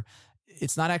therefore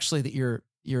it's not actually that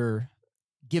you're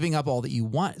giving up all that you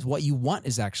want. What you want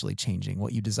is actually changing.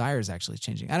 What you desire is actually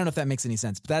changing. I don't know if that makes any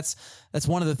sense, but that's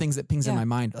one of the things that pings in my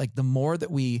mind. Like the more that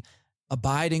we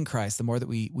abide in Christ, the more that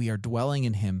we are dwelling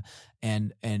in him,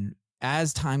 and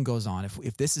as time goes on,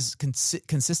 if this is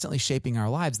consistently shaping our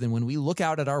lives, then when we look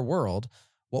out at our world,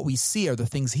 what we see are the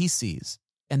things he sees.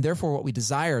 And therefore what we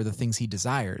desire are the things he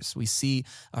desires. We see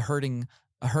a hurting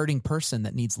person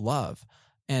that needs love,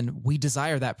 and we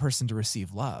desire that person to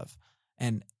receive love.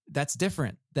 And that's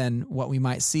different than what we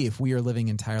might see if we are living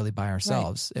entirely by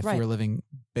ourselves, if we're living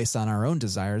based on our own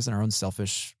desires and our own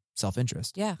selfish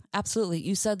self-interest. Yeah, absolutely.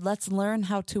 You said, let's learn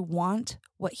how to want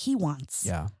what he wants.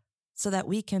 Yeah. So that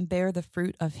we can bear the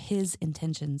fruit of his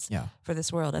intentions for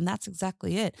this world. And that's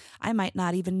exactly it. I might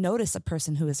not even notice a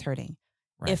person who is hurting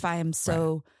if I am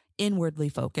so inwardly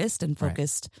focused and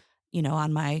focused,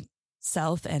 on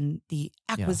myself and the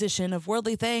acquisition of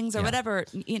worldly things or whatever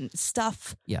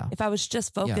stuff. Yeah. If I was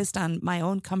just focused on my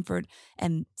own comfort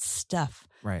and stuff,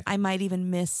 I might even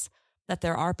miss that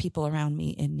there are people around me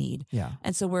in need. Yeah.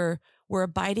 And so we're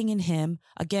abiding in him.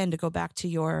 Again, to go back to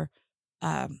your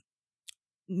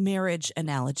marriage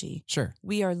analogy. Sure.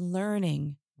 We are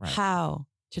learning how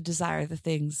to desire the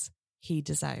things he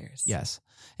desires. Yes.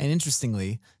 And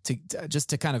interestingly,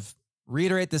 to kind of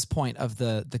reiterate this point of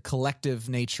the collective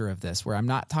nature of this, where I'm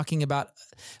not talking about,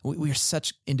 we are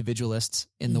such individualists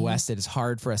in the West. It is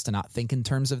hard for us to not think in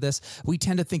terms of this. We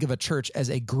tend to think of a church as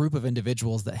a group of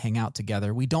individuals that hang out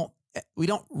together. We don't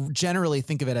generally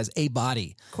think of it as a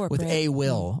body corporate, with a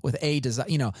will, with a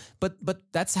desire, but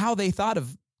that's how they thought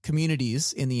of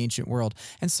communities in the ancient world.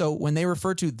 And so when they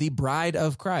refer to the bride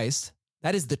of Christ,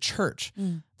 that is the church.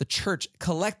 The church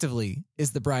collectively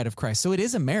is the bride of Christ. So it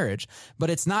is a marriage, but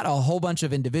it's not a whole bunch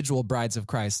of individual brides of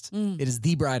Christ. It is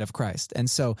the bride of Christ. And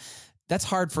so that's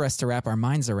hard for us to wrap our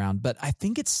minds around. But I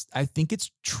think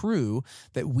it's true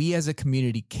that we as a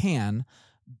community can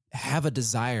have a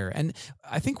desire. And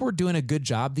I think we're doing a good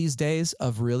job these days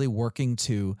of really working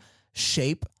to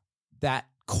shape that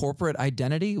corporate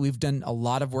identity. We've done a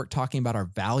lot of work talking about our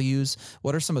values.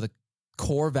 What are some of the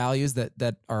core values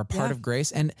that are a part of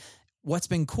Grace? And what's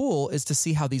been cool is to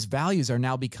see how these values are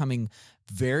now becoming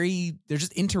they're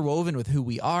just interwoven with who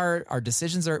we are. Our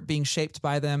decisions are being shaped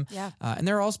by them. Yeah. And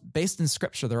they're all based in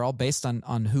scripture. They're all based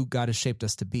on who God has shaped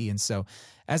us to be. And so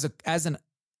as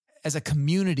a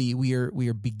community, we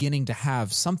are beginning to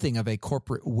have something of a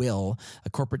corporate will, a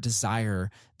corporate desire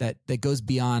that goes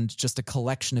beyond just a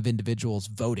collection of individuals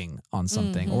voting on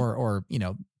something or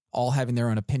all having their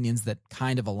own opinions that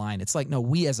kind of align. It's like, no,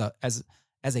 we as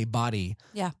a body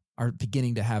are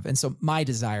beginning to have. And so my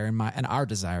desire and our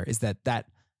desire is that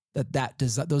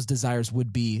those desires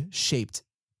would be shaped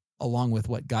along with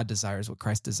what God desires, what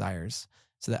Christ desires,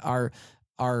 so that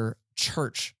our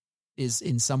church is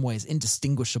in some ways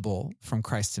indistinguishable from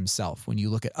Christ himself. When you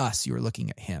look at us, you are looking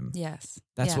at him. Yes.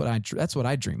 That's what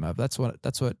I dream of. That's why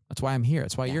I'm here.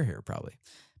 That's why you're here.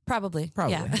 Probably.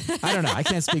 Yeah. I don't know. I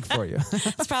can't speak for you.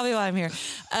 That's probably why I'm here.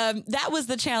 That was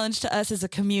the challenge to us as a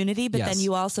community, but then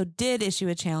you also did issue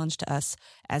a challenge to us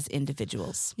as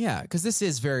individuals. Yeah. Cause this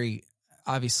is very,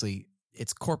 obviously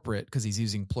it's corporate because he's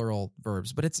using plural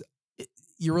verbs, but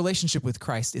your relationship with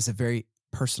Christ is a very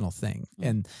personal thing.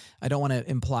 And I don't want to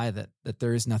imply that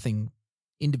there is nothing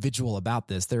individual about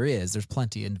this. There's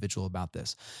plenty individual about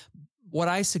this. What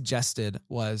I suggested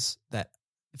was that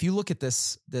if you look at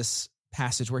this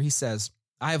passage where he says,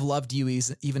 I have loved you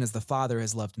even as the Father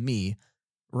has loved me,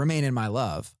 remain in my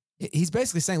love. He's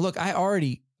basically saying, look, I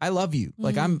love you.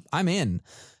 Like I'm in,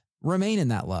 remain in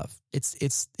that love.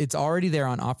 It's already there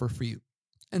on offer for you.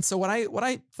 And so what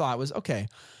I thought was, okay,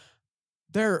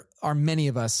 there are many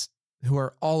of us who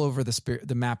are all over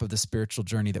the map of the spiritual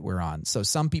journey that we're on. So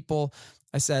some people,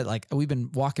 I said, like, we've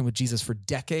been walking with Jesus for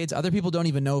decades. Other people don't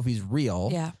even know if he's real.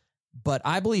 Yeah. But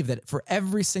I believe that for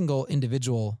every single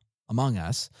individual among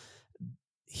us,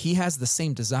 he has the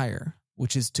same desire,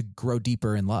 which is to grow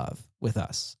deeper in love with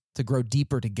us, to grow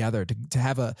deeper together, to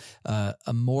have a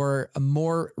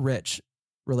more rich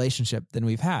relationship than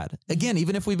we've had. Again,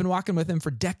 even if we've been walking with him for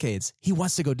decades, he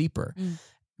wants to go deeper.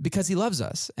 Because he loves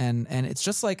us. And it's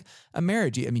just like a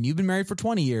marriage. I mean, you've been married for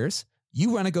 20 years.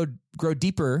 You want to grow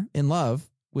deeper in love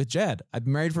with Jed. I've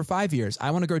been married for 5 years.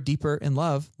 I want to grow deeper in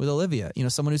love with Olivia.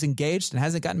 Someone who's engaged and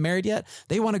hasn't gotten married yet,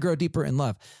 they want to grow deeper in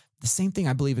love. The same thing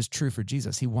I believe is true for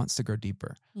Jesus. He wants to grow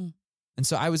deeper. And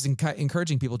so I was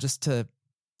encouraging people just to,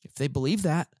 if they believe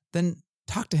that, then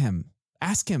talk to him,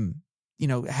 ask him,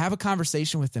 have a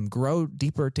conversation with him, grow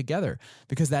deeper together,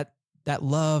 because that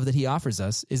love that he offers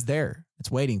us is there. It's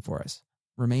waiting for us.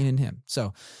 Remain in him.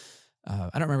 So I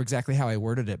don't remember exactly how I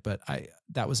worded it, but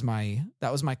that was my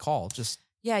call.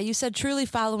 You said truly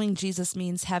following Jesus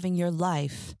means having your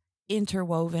life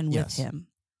interwoven with him,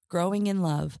 growing in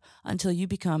love until you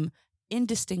become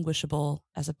indistinguishable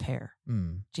as a pair.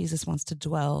 Jesus wants to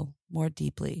dwell more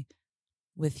deeply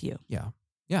with you. Yeah.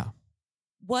 Yeah.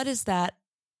 What is that?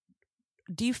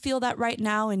 Do you feel that right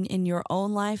now in your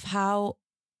own life?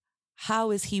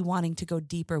 How is he wanting to go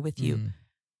deeper with you?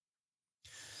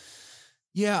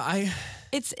 Yeah,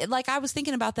 it's like, I was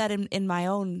thinking about that in my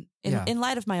own, in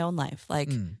light of my own life. Like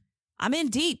I'm in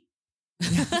deep.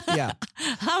 Yeah.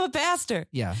 I'm a pastor.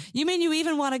 Yeah. You mean you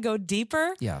even want to go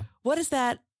deeper? Yeah. What does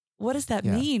that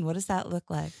mean? What does that look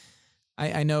like?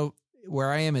 I know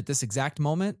where I am at this exact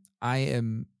moment. I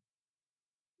am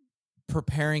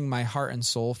preparing my heart and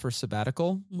soul for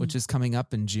sabbatical, which is coming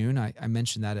up in June. I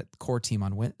mentioned that at the core team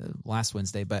on last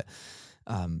Wednesday, but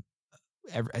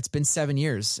it's been 7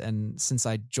 years, and since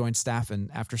I joined staff,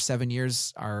 and after 7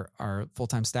 years, our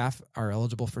full-time staff are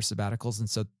eligible for sabbaticals. And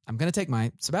so I'm going to take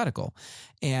my sabbatical.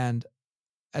 And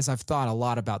as I've thought a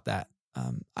lot about that,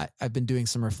 I've been doing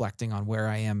some reflecting on where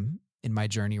I am in my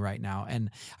journey right now. And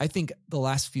I think the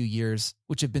last few years,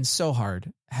 which have been so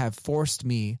hard, have forced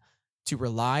me to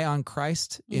rely on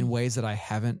Christ in ways that I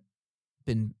haven't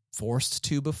been forced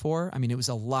to before. I mean, it was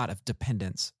a lot of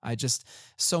dependence.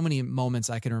 So many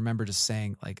moments I can remember just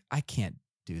saying, like, I can't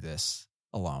do this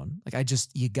alone. Like,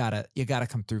 you gotta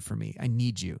come through for me. I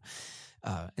need you.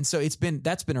 And so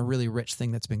that's been a really rich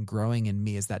thing that's been growing in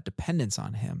me, is that dependence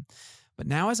on him. But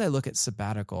now as I look at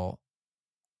sabbatical,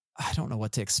 I don't know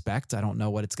what to expect. I don't know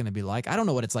what it's going to be like. I don't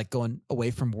know what it's like going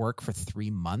away from work for 3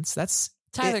 months.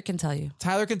 Tyler can tell you.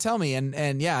 Tyler can tell me.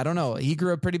 And yeah, I don't know. He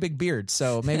grew a pretty big beard,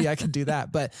 so maybe I can do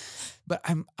that. But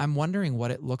I'm wondering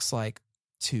what it looks like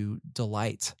to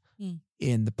delight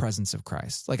in the presence of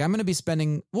Christ. Like, I'm going to be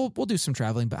spending, we'll do some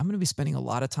traveling, but I'm going to be spending a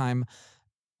lot of time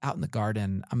out in the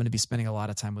garden. I'm going to be spending a lot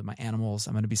of time with my animals.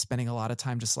 I'm going to be spending a lot of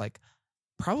time just like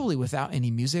probably without any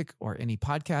music or any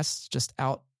podcasts, just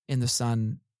out in the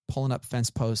sun, pulling up fence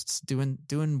posts,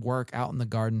 doing work out in the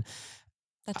garden.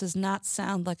 That does not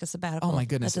sound like a sabbatical. Oh my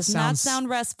goodness. That does not sound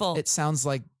restful. It sounds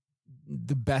like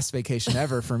the best vacation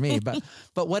ever for me.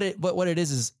 But what it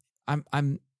is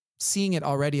I'm seeing it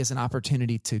already as an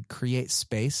opportunity to create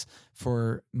space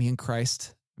for me and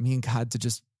Christ, me and God, to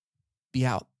just be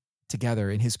out together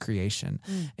in his creation.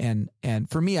 And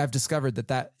for me, I've discovered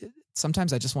that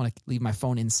sometimes I just want to leave my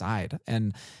phone inside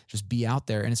and just be out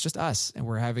there, and it's just us, and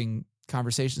we're having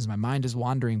conversations. My mind is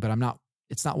wandering, but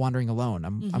it's not wandering alone.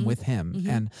 I'm with him.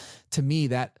 And to me,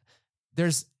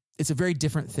 it's a very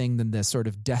different thing than the sort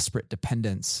of desperate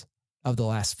dependence of the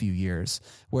last few years,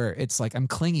 where it's like I'm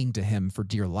clinging to him for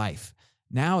dear life.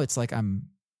 Now it's like I'm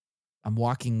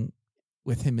walking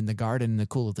with him in the garden in the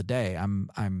cool of the day.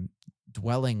 I'm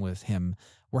dwelling with him.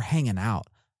 We're hanging out.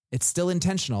 It's still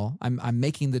intentional. I'm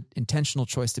making the intentional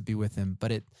choice to be with him,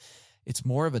 but it's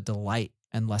more of a delight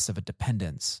and less of a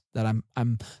dependence that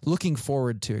I'm looking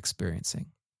forward to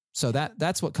experiencing. So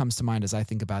that's what comes to mind as I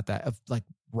think about that, of like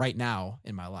right now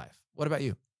in my life. What about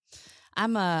you?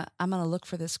 I'm gonna look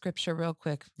for this scripture real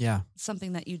quick. Yeah.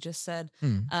 Something that you just said.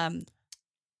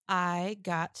 I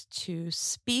got to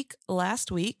speak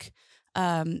last week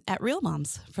at Real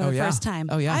Moms for the first time.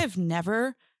 Oh yeah. I've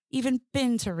never even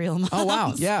been to Real Moms. Oh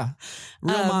wow, yeah.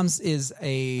 Real Moms is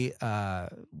it's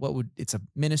a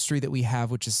ministry that we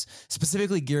have, which is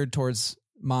specifically geared towards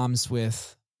moms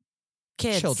with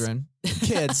children,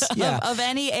 kids, yeah, of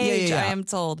any age. Yeah. I am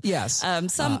told. Yes.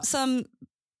 Some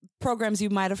programs you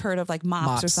might have heard of, like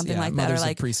MOPS or something like that, or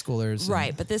like preschoolers,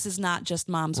 right? But this is not just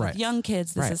moms with young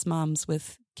kids. This is moms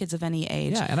with kids of any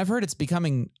age. Yeah, and I've heard it's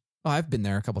becoming. Oh, I've been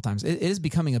there a couple of times. It is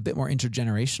becoming a bit more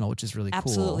intergenerational, which is really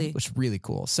cool. Which is really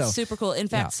cool. So super cool. In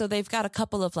fact, so they've got a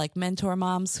couple of like mentor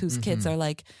moms whose kids are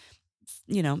like,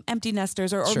 empty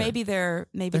nesters, or maybe their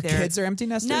kids are empty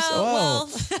nesters. No,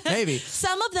 maybe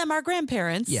some of them are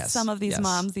grandparents. Yes, some of these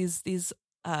moms, these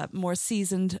more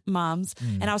seasoned moms,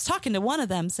 and I was talking to one of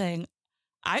them saying,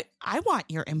 I want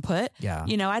your input. Yeah.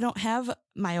 I don't have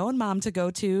my own mom to go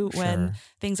to when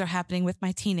things are happening with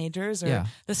my teenagers, or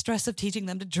the stress of teaching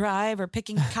them to drive or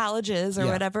picking colleges or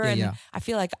whatever. And I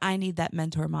feel like I need that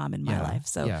mentor mom in my life.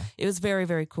 So it was very,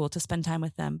 very cool to spend time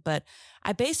with them. But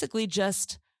I basically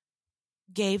just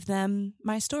gave them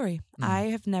my story. I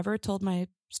have never told my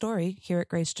story here at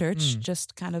Grace Church,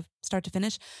 just kind of start to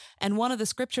finish. And one of the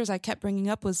scriptures I kept bringing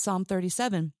up was Psalm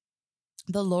 37.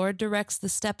 The Lord directs the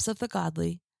steps of the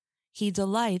godly. He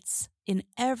delights in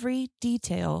every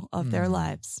detail of their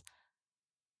lives.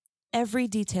 Every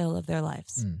detail of their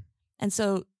lives. And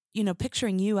so,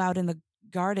 picturing you out in the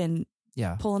garden,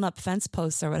 pulling up fence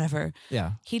posts or whatever.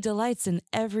 Yeah. He delights in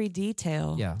every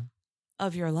detail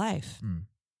of your life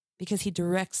because he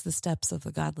directs the steps of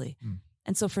the godly.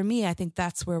 And so for me, I think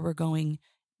that's where we're going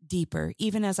deeper.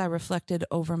 Even as I reflected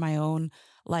over my own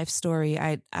life story,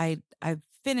 I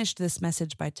finished this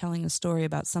message by telling a story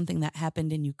about something that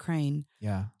happened in Ukraine.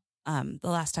 Yeah. The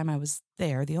last time I was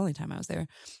there, the only time I was there.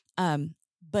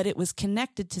 But it was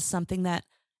connected to something that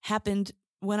happened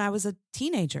when I was a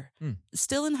teenager,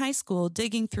 still in high school,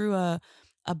 digging through a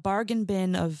bargain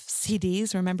bin of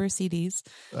CDs. Remember CDs?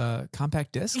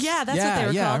 Compact discs? Yeah, that's what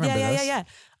they were called. Yeah.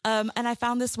 And I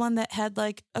found this one that had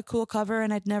like a cool cover,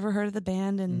 and I'd never heard of the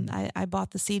band, and I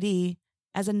bought the CD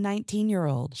as a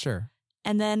 19-year-old. Sure.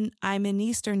 And then I'm in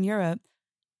Eastern Europe,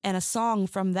 and a song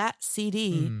from that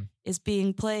CD is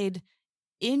being played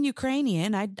in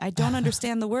Ukrainian. I don't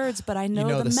understand the words, but I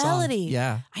know the melody. Song.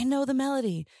 Yeah. I know the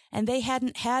melody. And they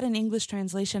hadn't had an English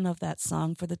translation of that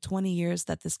song for the 20 years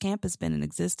that this camp has been in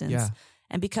existence. Yeah.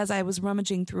 And because I was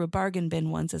rummaging through a bargain bin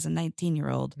once as a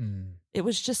 19-year-old, it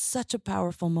was just such a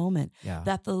powerful moment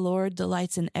that the Lord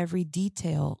delights in every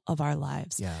detail of our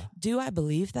lives. Yeah. Do I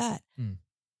believe that?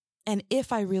 And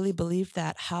if I really believed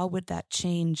that, how would that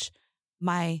change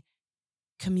my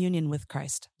communion with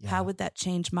Christ? Yeah. How would that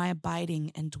change my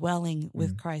abiding and dwelling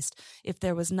with Christ if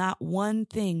there was not one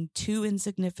thing too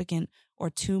insignificant or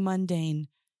too mundane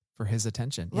for his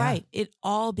attention? Right. It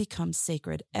all becomes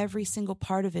sacred. Every single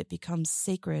part of it becomes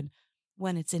sacred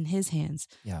when it's in his hands.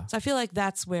 Yeah. So I feel like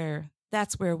that's where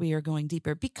we are going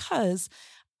deeper, because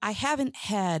I haven't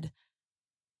had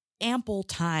ample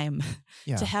time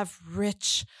to have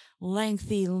rich,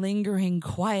 lengthy, lingering,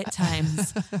 quiet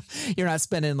times. You're not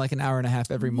spending like an hour and a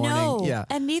half every morning. No, yeah.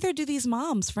 And neither do these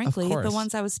moms, frankly, the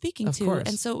ones I was speaking to.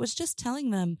 And so it was just telling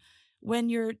them, when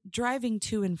you're driving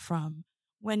to and from,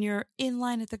 when you're in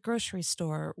line at the grocery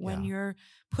store, when you're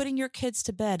putting your kids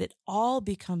to bed, it all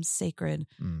becomes sacred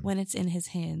when it's in his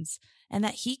hands. And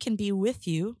that he can be with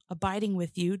you, abiding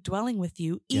with you, dwelling with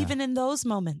you, even in those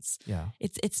moments. Yeah.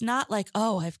 It's not like,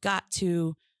 oh, I've got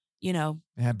to,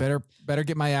 better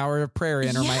get my hour of prayer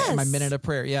in, or my minute of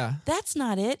prayer. Yeah. That's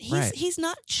not it. He's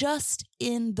not just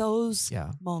in those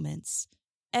moments.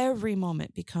 Every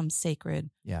moment becomes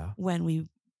sacred. Yeah. When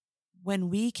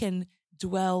we can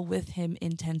dwell with him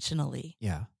intentionally.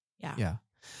 Yeah. Yeah. Yeah.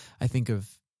 I think of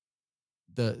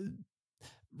the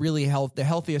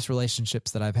healthiest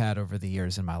relationships that I've had over the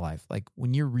years in my life. Like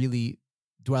when you're really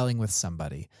dwelling with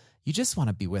somebody, you just want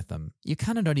to be with them. You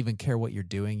kind of don't even care what you're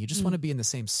doing. You just want to be in the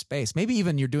same space. Maybe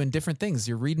even you're doing different things.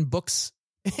 You're reading books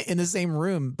in the same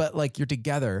room, but like you're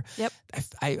together. Yep.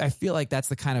 I feel like that's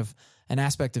the kind of an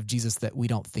aspect of Jesus that we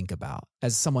don't think about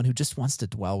as someone who just wants to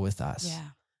dwell with us.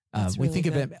 Yeah. We think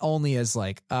of him only as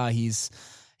like, he's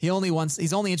only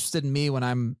interested in me when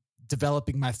I'm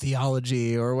developing my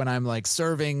theology or when I'm like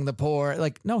serving the poor.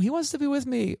 Like, no, he wants to be with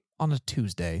me on a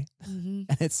Tuesday. And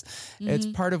it's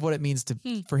part of what it means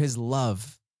for his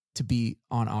love to be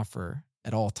on offer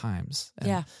at all times.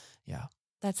 And yeah.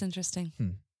 That's interesting.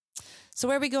 So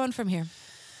where are we going from here?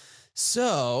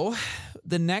 So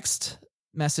the next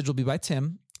message will be by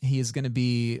Tim. He is going to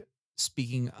be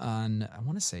speaking on, I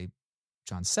want to say,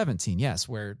 John 17, yes,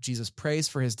 where Jesus prays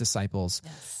for his disciples.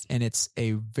 Yes. And it's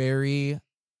a very,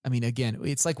 again,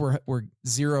 it's like we're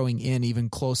zeroing in even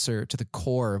closer to the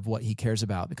core of what he cares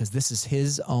about, because this is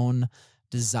his own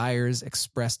desires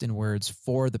expressed in words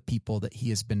for the people that he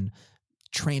has been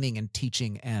training and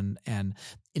teaching and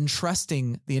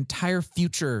entrusting the entire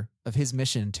future of his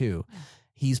mission to. Yeah.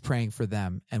 He's praying for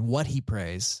them. And what he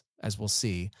prays, as we'll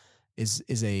see, is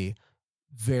a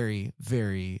very,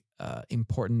 very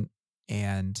important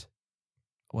and,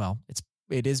 well,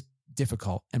 it is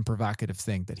difficult and provocative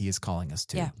thing that he is calling us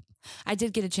to. Yeah. I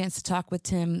did get a chance to talk with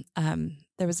Tim.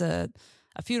 There was a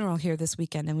funeral here this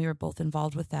weekend, and we were both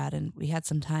involved with that. And we had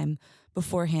some time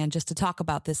beforehand just to talk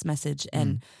about this message.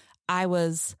 And I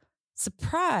was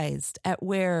surprised at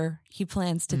where he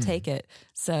plans to take it.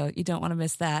 So you don't want to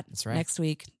miss that. That's right. Next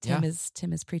week. Tim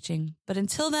is preaching. But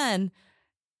until then,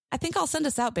 I think I'll send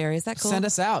us out, Barry. Is that cool? Send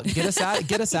us out. Get us out.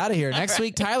 Get us out of here. Next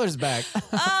week, Tyler's back.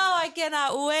 I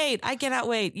cannot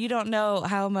wait. You don't know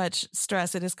how much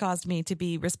stress it has caused me to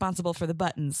be responsible for the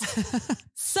buttons.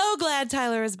 So glad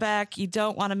Tyler is back. You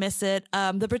don't want to miss it.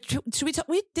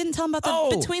 We didn't tell him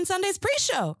about the Between Sundays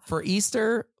pre-show. For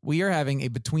Easter, we are having a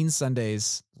Between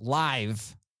Sundays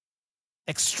live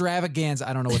extravaganza.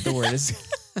 I don't know what the word is.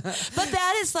 But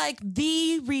that is like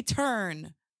the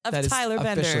return of that Tyler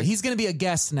Bender. Officially. He's going to be a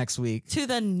guest next week. To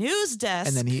the news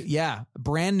desk. And then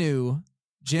brand new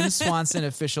Jim Swanson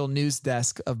official news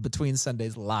desk of Between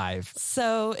Sundays live.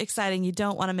 So exciting. You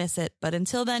don't want to miss it. But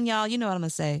until then, y'all, you know what I'm going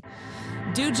to say.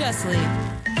 Do justly,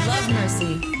 love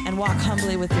mercy, and walk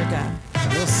humbly with your God.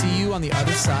 And we'll see you on the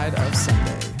other side of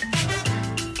Sunday.